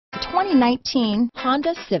2019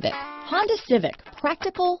 Honda Civic. Honda Civic,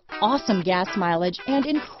 practical, awesome gas mileage, and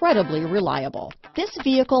incredibly reliable. This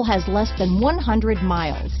vehicle has less than 100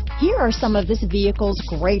 miles. Here are some of this vehicle's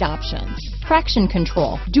great options: traction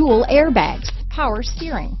control, dual airbags, power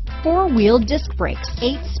steering, four-wheel disc brakes,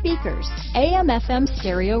 8 speakers, AM/FM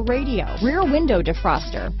stereo radio, rear window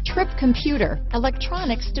defroster, trip computer,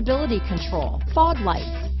 electronic stability control, fog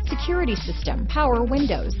lights, security system, power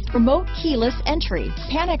windows, remote keyless entry,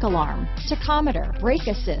 panic alarm, tachometer, brake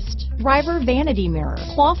assist, driver vanity mirror,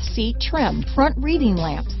 cloth seat trim, front reading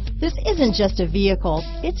lamps. This isn't just a vehicle,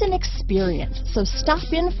 it's an experience. So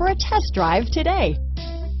stop in for a test drive today.